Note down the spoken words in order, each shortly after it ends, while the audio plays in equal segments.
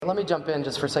Let me jump in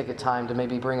just for sake of time to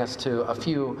maybe bring us to a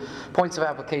few points of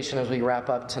application as we wrap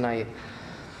up tonight.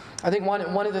 I think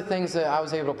one of the things that I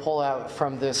was able to pull out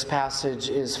from this passage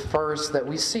is first that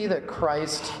we see that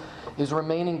Christ is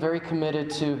remaining very committed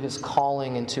to his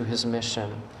calling and to his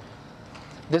mission.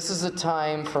 This is a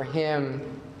time for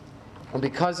him,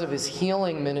 because of his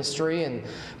healing ministry and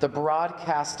the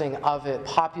broadcasting of it,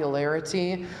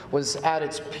 popularity was at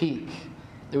its peak.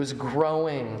 It was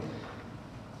growing.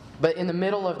 But in the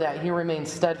middle of that, he remained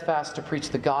steadfast to preach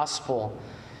the gospel.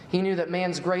 He knew that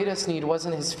man's greatest need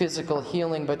wasn't his physical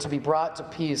healing, but to be brought to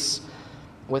peace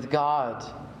with God.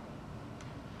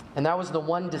 And that was the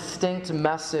one distinct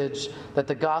message that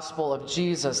the gospel of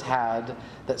Jesus had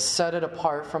that set it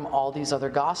apart from all these other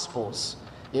gospels.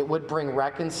 It would bring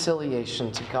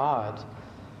reconciliation to God.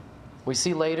 We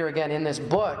see later again in this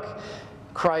book,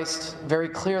 Christ very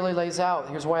clearly lays out,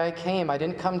 here's why I came. I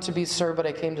didn't come to be served, but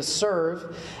I came to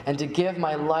serve and to give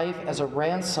my life as a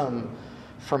ransom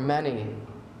for many.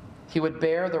 He would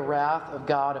bear the wrath of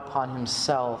God upon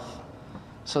himself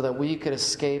so that we could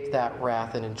escape that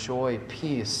wrath and enjoy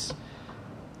peace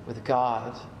with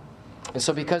God. And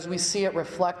so because we see it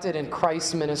reflected in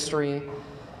Christ's ministry,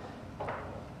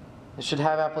 it should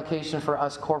have application for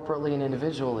us corporately and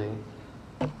individually.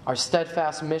 Our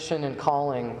steadfast mission and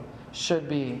calling should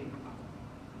be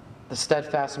the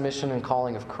steadfast mission and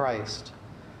calling of Christ.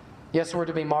 Yes, we're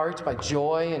to be marked by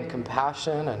joy and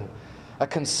compassion and a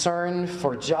concern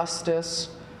for justice,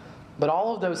 but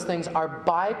all of those things are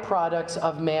byproducts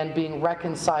of man being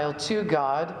reconciled to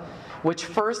God, which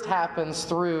first happens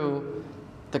through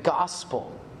the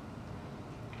gospel.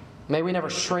 May we never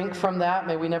shrink from that.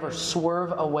 May we never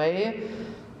swerve away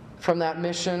from that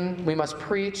mission. We must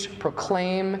preach,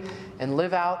 proclaim, and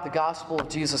live out the gospel of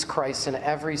Jesus Christ in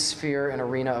every sphere and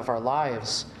arena of our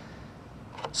lives.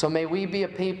 So may we be a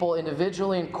people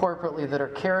individually and corporately that are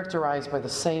characterized by the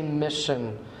same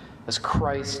mission as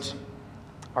Christ,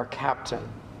 our captain.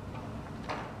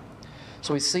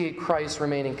 So we see Christ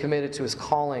remaining committed to his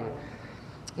calling.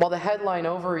 While the headline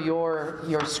over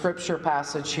your scripture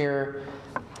passage here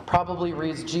probably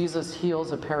reads, Jesus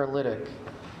heals a paralytic.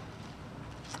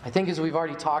 I think as we've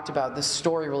already talked about, this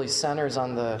story really centers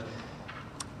on the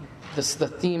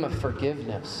theme of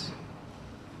forgiveness.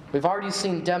 We've already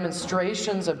seen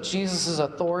demonstrations of Jesus'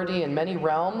 authority in many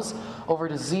realms over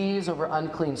disease, over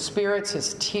unclean spirits,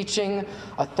 his teaching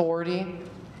authority.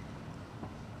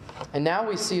 And now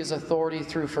we see his authority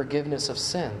through forgiveness of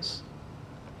sins.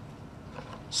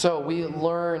 So we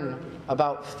learn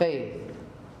about faith.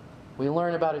 We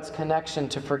learn about its connection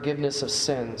to forgiveness of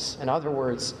sins. In other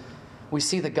words, we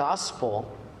see the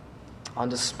gospel on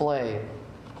display.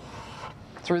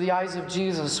 Through the eyes of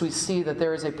Jesus, we see that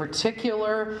there is a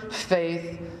particular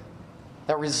faith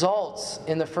that results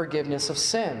in the forgiveness of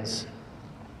sins.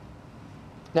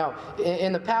 Now,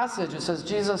 in the passage, it says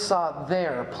Jesus saw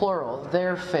their, plural,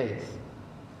 their faith,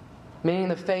 meaning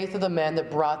the faith of the men that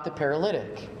brought the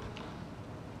paralytic.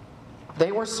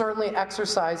 They were certainly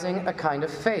exercising a kind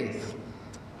of faith.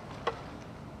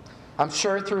 I'm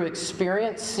sure through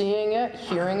experience, seeing it,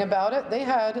 hearing about it, they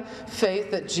had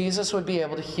faith that Jesus would be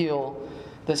able to heal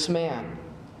this man.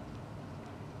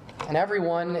 And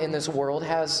everyone in this world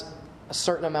has a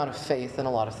certain amount of faith in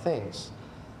a lot of things.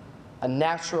 A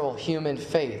natural human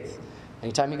faith.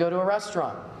 Anytime you go to a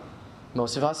restaurant,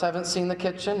 most of us haven't seen the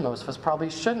kitchen. Most of us probably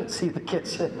shouldn't see the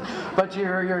kitchen. But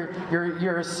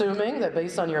you're assuming that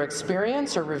based on your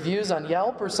experience or reviews on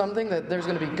Yelp or something that there's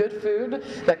going to be good food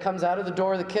that comes out of the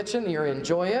door of the kitchen. You'll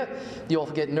enjoy it. You'll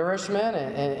get nourishment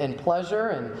and pleasure,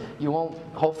 and you won't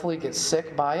hopefully get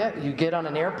sick by it. You get on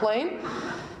an airplane.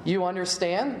 You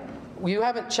understand. You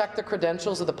haven't checked the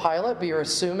credentials of the pilot, but you're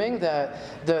assuming that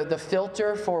the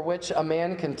filter for which a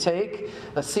man can take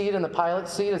a seat in the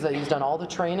pilot's seat is that he's done all the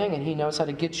training and he knows how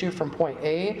to get you from point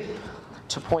A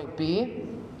to point B.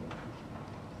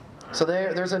 So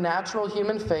there's a natural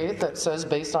human faith that says,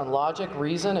 based on logic,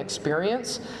 reason,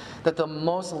 experience, that the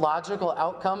most logical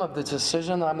outcome of the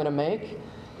decision that I'm going to make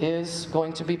is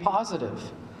going to be positive.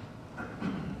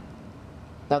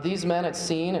 Now, these men had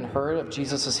seen and heard of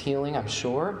Jesus' healing, I'm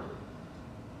sure.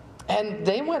 And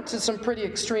they went to some pretty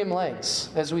extreme lengths,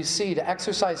 as we see, to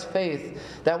exercise faith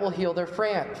that will heal their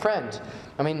friend.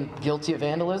 I mean, guilty of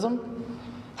vandalism?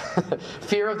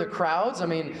 Fear of the crowds? I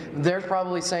mean, they're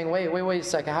probably saying, wait a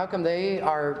second, how come they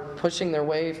are pushing their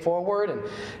way forward and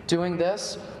doing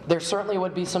this? There certainly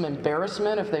would be some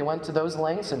embarrassment if they went to those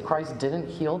lengths and Christ didn't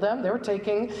heal them. They were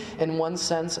taking, in one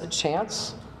sense, a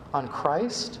chance on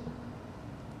Christ.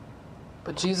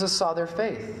 But Jesus saw their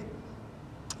faith.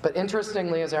 But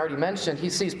interestingly, as I already mentioned, he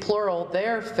sees plural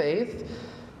their faith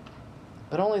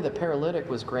But only the paralytic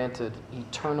was granted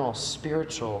eternal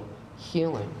spiritual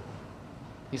healing.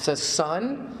 He says,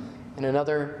 son. In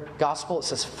another gospel, it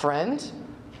says, friend.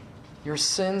 Your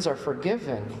sins are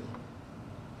forgiven.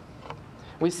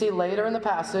 We see later in the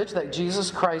passage that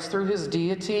Jesus Christ, through his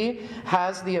deity,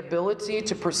 has the ability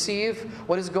to perceive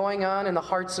what is going on in the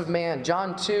hearts of man.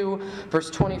 John 2, verse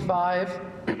 25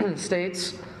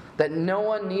 states that no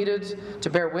one needed to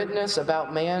bear witness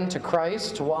about man to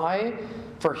Christ. Why?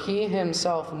 For he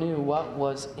himself knew what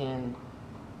was in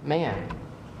man.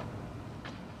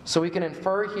 So we can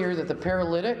infer here that the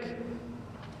paralytic,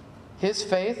 his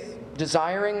faith,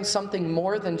 desiring something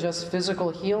more than just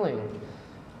physical healing.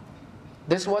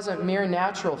 This wasn't mere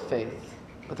natural faith,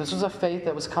 but this was a faith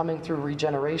that was coming through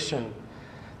regeneration.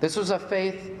 This was a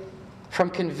faith from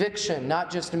conviction,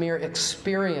 not just mere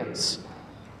experience.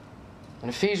 In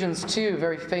Ephesians 2,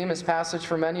 very famous passage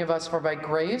for many of us, for by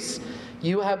grace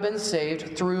you have been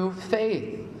saved through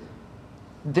faith.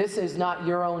 This is not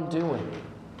your own doing.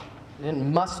 You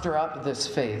didn't muster up this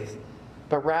faith,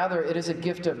 but rather it is a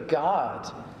gift of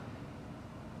God.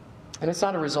 And it's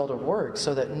not a result of works,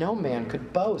 so that no man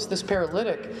could boast. This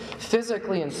paralytic,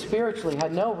 physically and spiritually,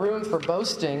 had no room for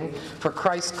boasting for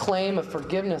Christ's claim of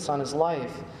forgiveness on his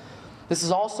life. This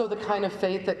is also the kind of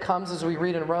faith that comes, as we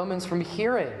read in Romans, from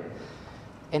hearing,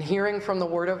 and hearing from the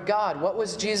Word of God. What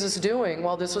was Jesus doing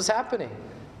while this was happening?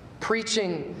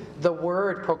 Preaching the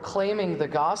Word, proclaiming the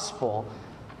gospel.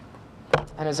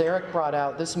 And as Eric brought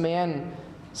out, this man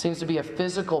seems to be a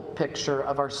physical picture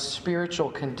of our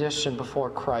spiritual condition before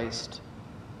Christ.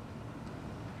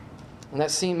 And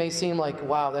that may seem like,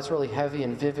 wow, that's really heavy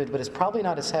and vivid, but it's probably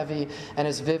not as heavy and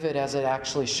as vivid as it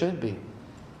actually should be.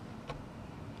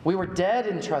 We were dead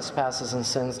in trespasses and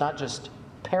sins, not just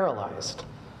paralyzed.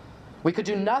 We could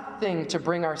do nothing to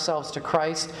bring ourselves to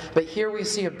Christ, but here we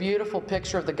see a beautiful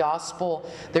picture of the gospel.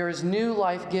 There is new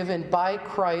life given by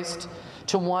Christ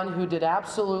to one who did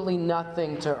absolutely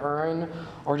nothing to earn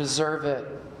or deserve it,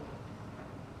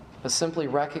 but simply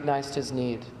recognized his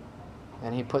need,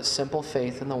 and he put simple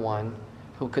faith in the one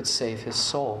who could save his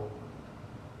soul.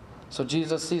 So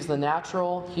Jesus sees the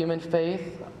natural human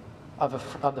faith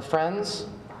of the friends.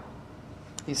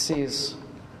 He sees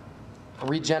a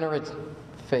regenerate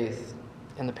faith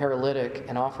in the paralytic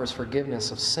and offers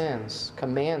forgiveness of sins,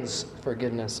 commands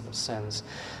forgiveness of sins.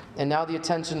 And now the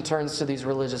attention turns to these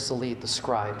religious elite, the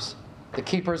scribes, the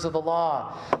keepers of the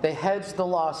law. They hedged the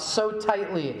law so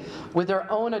tightly with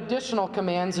their own additional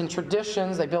commands and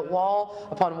traditions. They built wall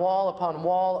upon wall upon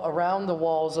wall around the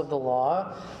walls of the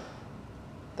law,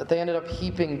 that they ended up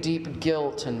heaping deep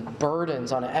guilt and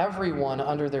burdens on everyone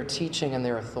under their teaching and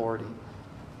their authority.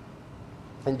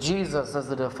 And Jesus, as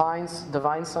the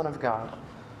divine Son of God,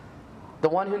 the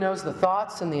one who knows the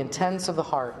thoughts and the intents of the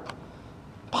heart,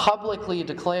 publicly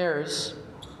declares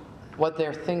what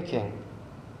they're thinking.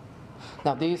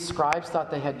 Now, these scribes thought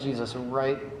they had Jesus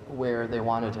right where they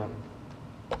wanted him.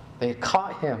 They had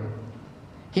caught him.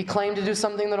 He claimed to do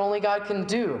something that only God can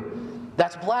do.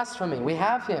 That's blasphemy. We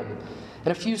have him.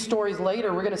 And a few stories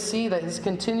later, we're going to see that his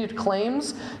continued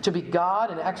claims to be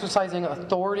God and exercising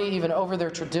authority even over their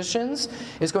traditions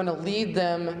is going to lead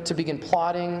them to begin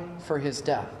plotting for his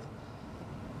death.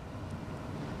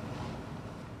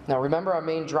 Now, remember our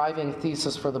main driving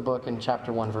thesis for the book in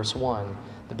chapter 1, verse 1,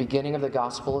 the beginning of the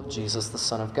gospel of Jesus, the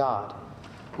Son of God.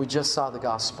 We just saw the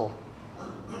gospel.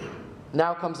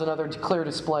 Now comes another clear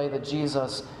display that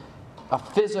Jesus, a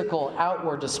physical,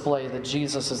 outward display that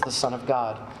Jesus is the Son of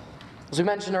God. As we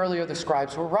mentioned earlier, the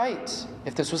scribes were right.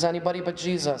 If this was anybody but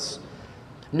Jesus,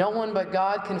 no one but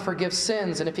God can forgive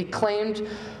sins. And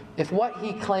if what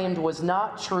he claimed was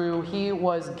not true, he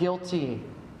was guilty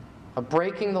of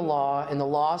breaking the law, and the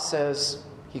law says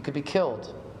he could be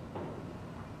killed.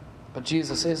 But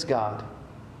Jesus is God.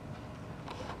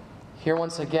 Here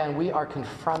once again, we are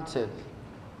confronted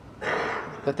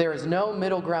that there is no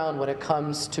middle ground when it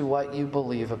comes to what you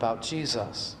believe about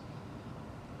Jesus.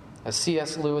 As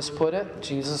C.S. Lewis put it,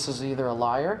 Jesus is either a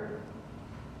liar,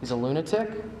 he's a lunatic,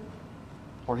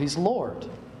 or he's Lord.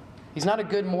 He's not a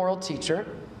good moral teacher,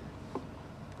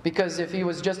 because if he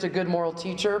was just a good moral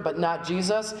teacher but not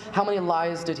Jesus, how many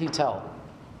lies did he tell?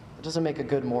 It doesn't make a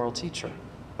good moral teacher.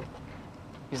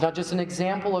 He's not just an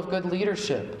example of good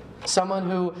leadership, someone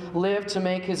who lived to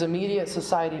make his immediate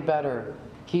society better.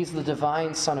 He's the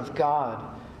divine Son of God,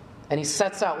 and he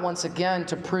sets out once again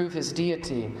to prove his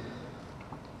deity.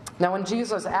 Now, when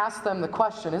Jesus asked them the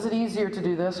question, is it easier to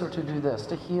do this or to do this,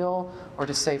 to heal or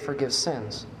to say forgive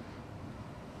sins?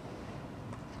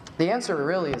 The answer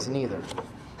really is neither.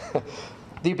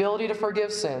 The ability to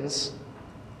forgive sins,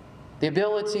 the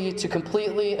ability to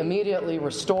completely, immediately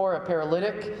restore a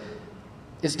paralytic,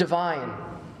 is divine,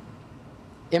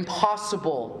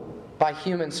 impossible by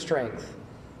human strength.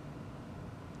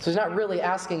 So he's not really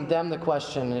asking them the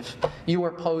question. If you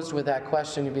were posed with that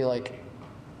question, you'd be like,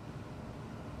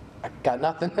 I got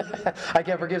nothing. I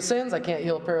can't forgive sins. I can't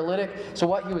heal a paralytic. So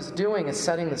what he was doing is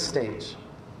setting the stage.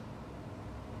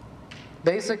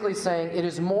 Basically saying, it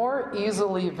is more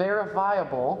easily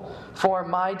verifiable for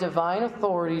my divine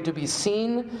authority to be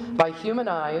seen by human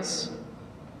eyes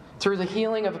through the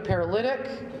healing of a paralytic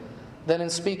than in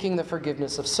speaking the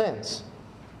forgiveness of sins.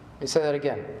 Let me say that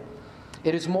again.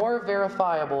 It is more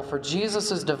verifiable for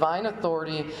Jesus' divine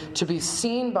authority to be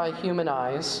seen by human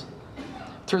eyes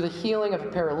through the healing of a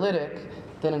paralytic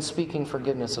than in speaking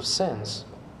forgiveness of sins.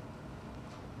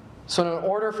 So in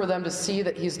order for them to see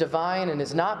that he's divine and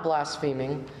is not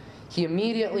blaspheming, he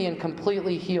immediately and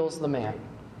completely heals the man.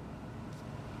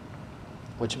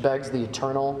 Which begs the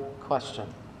eternal question,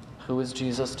 who is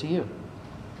Jesus to you?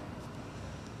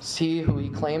 Is he who he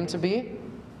claimed to be?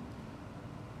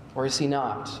 Or is he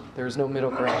not? There is no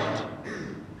middle ground.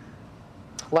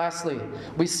 Lastly,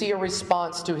 we see a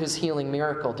response to his healing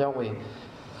miracle, don't we?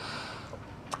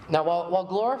 Now, while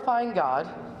glorifying God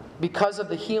because of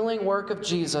the healing work of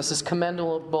Jesus is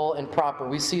commendable and proper,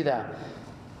 we see that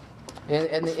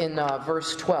in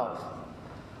verse 12.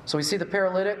 So we see the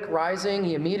paralytic rising.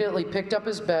 He immediately picked up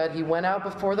his bed. He went out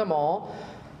before them all.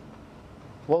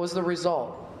 What was the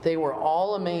result? They were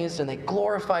all amazed and they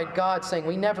glorified God, saying,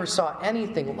 we never saw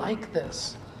anything like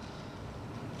this.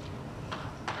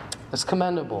 It's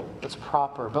commendable. It's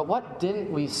proper. But what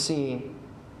didn't we see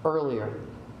earlier?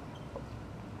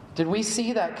 Did we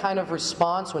see that kind of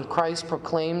response when Christ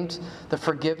proclaimed the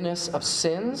forgiveness of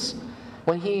sins?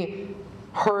 When he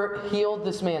healed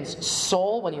this man's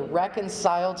soul? When he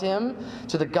reconciled him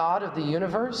to the God of the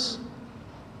universe?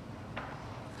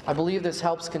 I believe this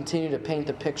helps continue to paint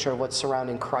the picture of what's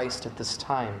surrounding Christ at this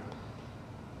time.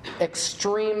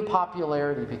 Extreme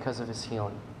popularity because of his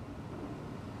healing,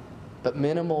 but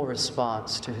minimal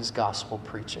response to his gospel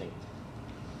preaching.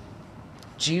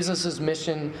 Jesus'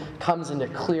 mission comes into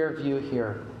clear view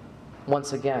here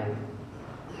once again.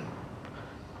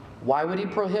 Why would he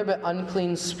prohibit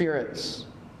unclean spirits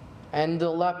and the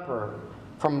leper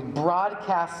from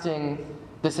broadcasting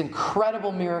this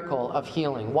incredible miracle of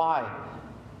healing? Why?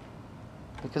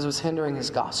 Because it was hindering his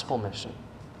gospel mission.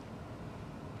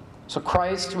 So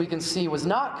Christ, we can see, was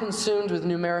not consumed with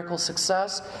numerical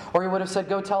success, or he would have said,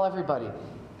 go tell everybody.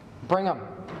 Bring them.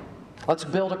 Let's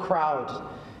build a crowd.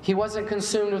 He wasn't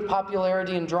consumed with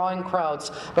popularity and drawing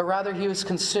crowds, but rather he was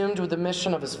consumed with the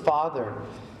mission of his Father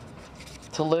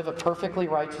to live a perfectly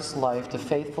righteous life, to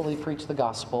faithfully preach the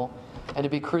gospel, and to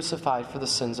be crucified for the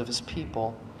sins of his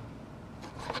people.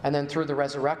 And then through the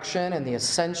resurrection and the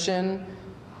ascension,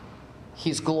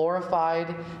 he's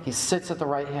glorified. He sits at the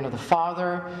right hand of the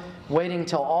Father, waiting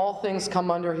till all things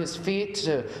come under his feet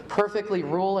to perfectly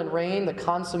rule and reign, the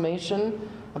consummation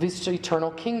of his eternal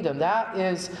kingdom. That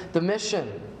is the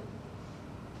mission.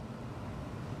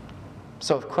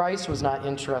 So if Christ was not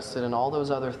interested in all those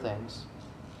other things,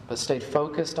 but stayed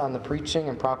focused on the preaching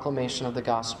and proclamation of the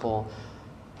gospel,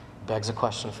 begs a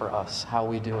question for us. How are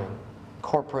we doing?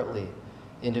 Corporately,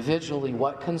 individually,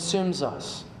 what consumes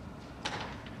us?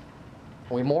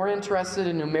 Are we more interested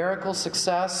in numerical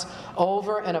success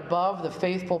over and above the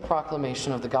faithful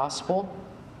proclamation of the gospel?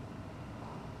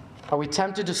 Are we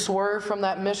tempted to swerve from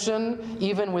that mission,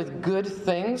 even with good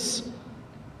things?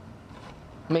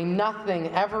 May nothing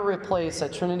ever replace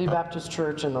at Trinity Baptist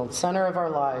Church in the center of our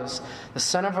lives, the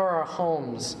center of our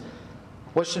homes,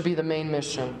 what should be the main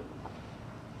mission?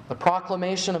 The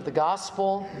proclamation of the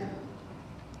gospel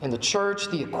in the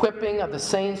church, the equipping of the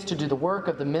saints to do the work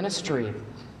of the ministry.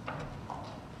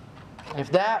 And if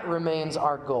that remains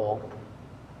our goal,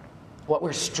 what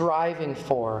we're striving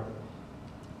for,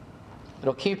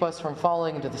 it'll keep us from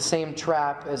falling into the same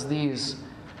trap as these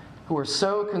who are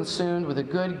so consumed with the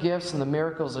good gifts and the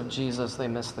miracles of Jesus, they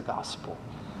miss the gospel.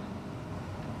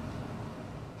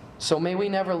 So may we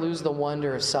never lose the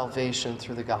wonder of salvation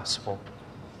through the gospel.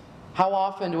 How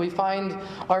often do we find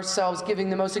ourselves giving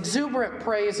the most exuberant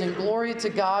praise and glory to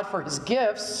God for his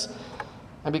gifts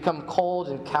and become cold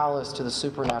and callous to the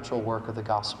supernatural work of the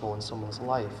gospel in someone's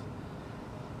life?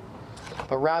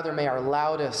 But rather may our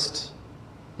loudest,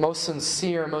 most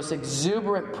sincere, most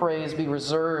exuberant praise be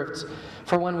reserved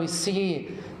for when we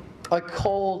see a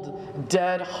cold,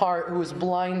 dead heart who is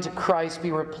blind to Christ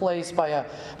be replaced by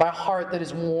a heart that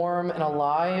is warm and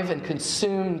alive and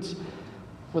consumed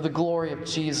with the glory of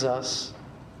Jesus.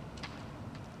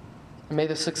 May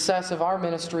the success of our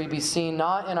ministry be seen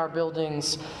not in our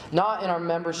buildings, not in our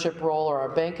membership roll or our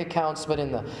bank accounts, but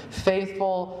in the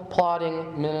faithful,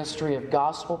 plodding ministry of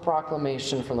gospel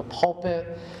proclamation from the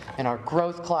pulpit, in our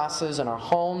growth classes, in our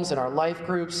homes, in our life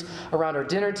groups, around our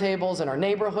dinner tables, in our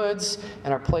neighborhoods,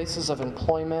 in our places of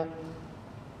employment.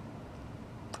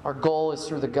 Our goal is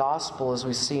through the gospel, as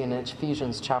we see in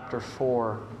Ephesians chapter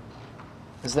 4,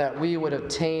 is that we would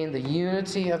obtain the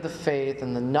unity of the faith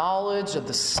and the knowledge of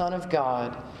the Son of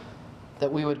God,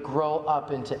 that we would grow up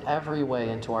into every way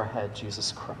into our head,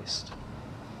 Jesus Christ.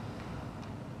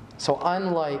 So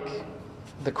unlike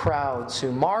the crowds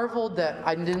who marveled that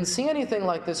I didn't see anything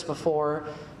like this before,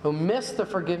 who missed the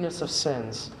forgiveness of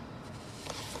sins,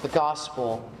 the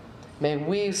gospel, may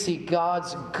we see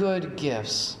God's good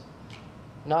gifts,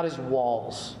 not as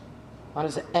walls, not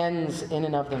as ends in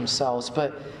and of themselves,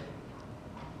 but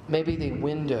maybe the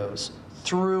windows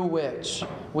through which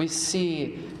we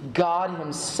see God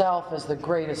Himself as the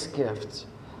greatest gift,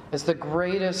 as the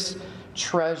greatest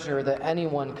treasure that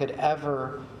anyone could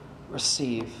ever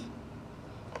receive.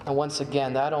 And once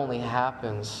again, that only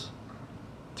happens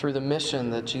through the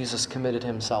mission that Jesus committed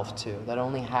Himself to. That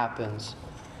only happens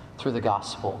through the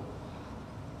gospel.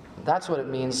 That's what it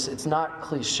means. It's not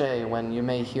cliche when you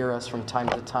may hear us from time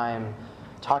to time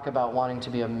talk about wanting to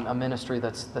be a ministry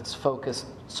that's focused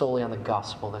solely on the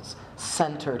gospel, that's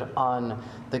centered on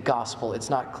the gospel. It's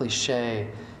not cliche.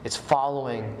 It's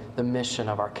following the mission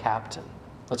of our captain.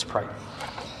 Let's pray.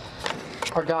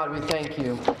 Our God, we thank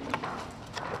You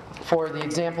for the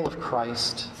example of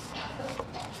Christ,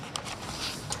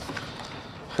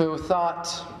 who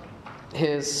thought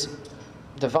His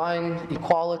divine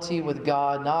equality with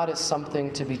God not as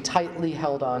something to be tightly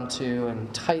held onto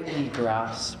and tightly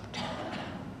grasped,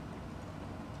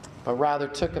 but rather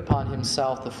took upon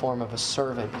Himself the form of a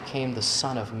servant, became the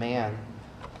Son of Man,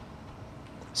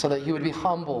 so that He would be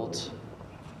humbled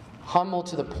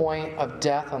to the point of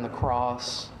death on the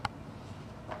cross,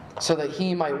 so that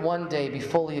He might one day be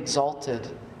fully exalted,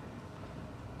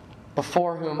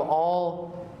 before whom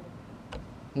all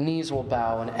knees will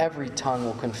bow and every tongue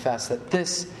will confess that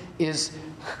this is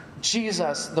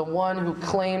Jesus, the one who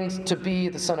claimed to be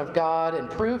the Son of God and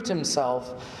proved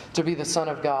Himself to be the Son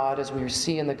of God, as we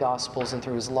see in the Gospels and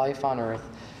through His life on earth,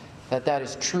 that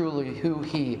is truly who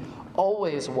He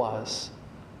always was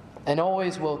and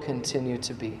always will continue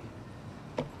to be.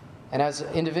 And as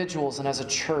individuals and as a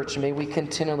church, may we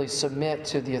continually submit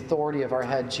to the authority of our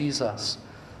head, Jesus.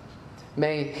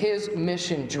 May His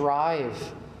mission drive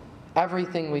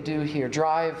everything we do here,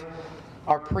 drive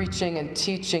our preaching and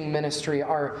teaching ministry,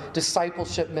 our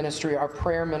discipleship ministry, our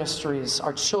prayer ministries,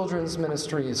 our children's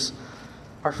ministries,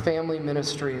 our family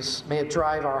ministries. May it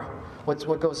drive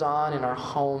what goes on in our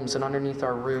homes and underneath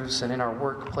our roofs and in our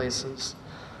workplaces.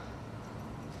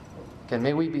 Again,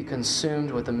 may we be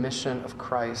consumed with the mission of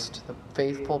Christ, the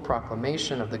faithful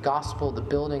proclamation of the gospel, the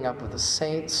building up of the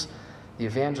saints, the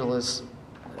evangelization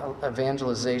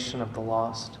of the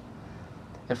lost.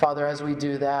 And Father, as we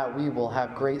do that, we will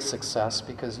have great success,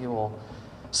 because You will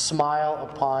smile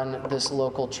upon this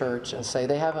local church and say,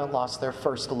 they haven't lost their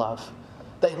first love.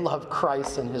 They love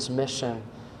Christ and His mission.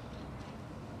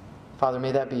 Father,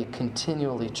 may that be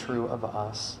continually true of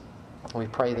us. And we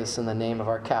pray this in the name of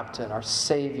our captain, our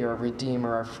Savior, our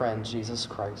Redeemer, our friend, Jesus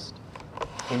Christ.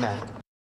 Amen.